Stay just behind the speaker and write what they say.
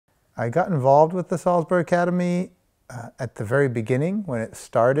I got involved with the Salzburg Academy at the very beginning. When it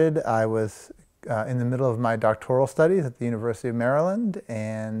started, I was in the middle of my doctoral studies at the University of Maryland,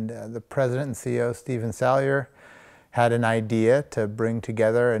 and the president and CEO, Stephen Salyer, had an idea to bring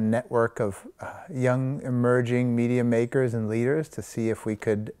together a network of young emerging media makers and leaders to see if we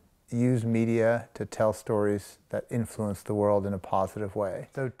could use media to tell stories that influence the world in a positive way.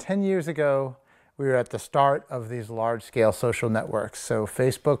 So 10 years ago, we were at the start of these large-scale social networks. So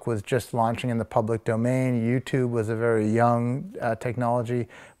Facebook was just launching in the public domain. YouTube was a very young technology.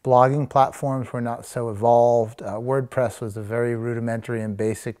 Blogging platforms were not so evolved. WordPress was a very rudimentary and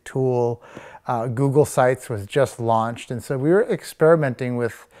basic tool. Google Sites was just launched. And so we were experimenting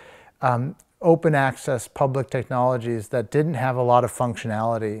with open access public technologies that didn't have a lot of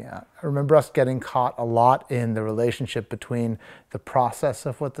functionality. I remember us getting caught a lot in the relationship between the process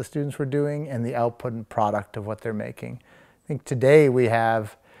of what the students were doing and the output and product of what they're making. I think today we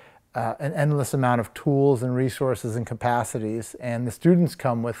have an endless amount of tools and resources and capacities, and the students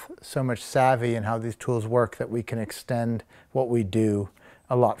come with so much savvy in how these tools work that we can extend what we do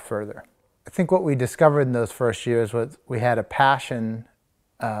a lot further. I think what we discovered in those first years was we had a passionate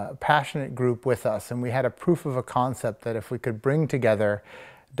group with us, and we had a proof of a concept that if we could bring together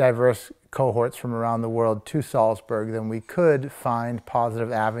diverse cohorts from around the world to Salzburg, then we could find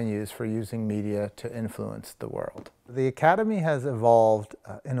positive avenues for using media to influence the world. The Academy has evolved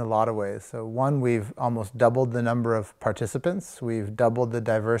in a lot of ways. So one, we've almost doubled the number of participants. We've doubled the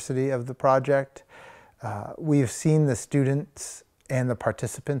diversity of the project. We've seen the students and the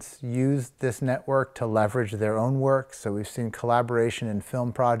participants use this network to leverage their own work. So we've seen collaboration in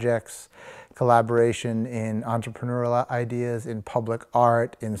film projects, collaboration in entrepreneurial ideas, in public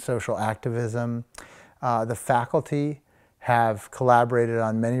art, in social activism. The faculty have collaborated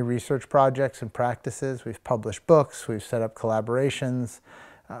on many research projects and practices. We've published books, we've set up collaborations.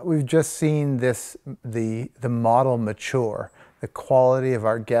 We've just seen the model mature. The quality of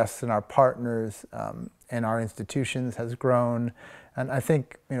our guests and our partners and our institutions has grown. And I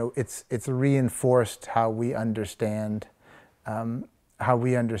think it's reinforced how we understand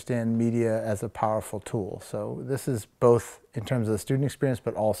media as a powerful tool. So this is both in terms of the student experience,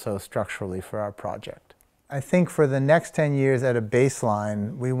 but also structurally for our project. I think for the next 10 years at a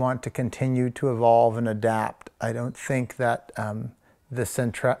baseline, we want to continue to evolve and adapt. I don't think that the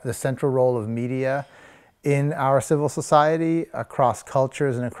central role of media in our civil society across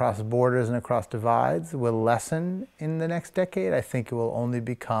cultures and across borders and across divides will lessen in the next decade. I think it will only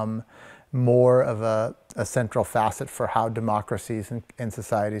become more of a central facet for how democracies and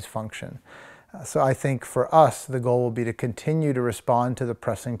societies function. So I think for us, the goal will be to continue to respond to the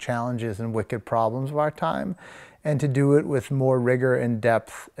pressing challenges and wicked problems of our time, and to do it with more rigor and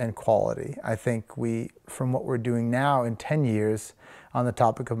depth and quality. I think we, from what we're doing now in 10 years on the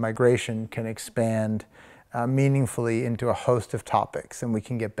topic of migration, can expand meaningfully into a host of topics, and we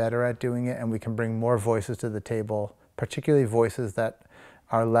can get better at doing it, and we can bring more voices to the table, particularly voices that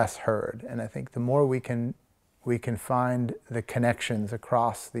are less heard. And I think the more we can find the connections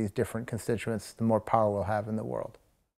across these different constituents, the more power we'll have in the world.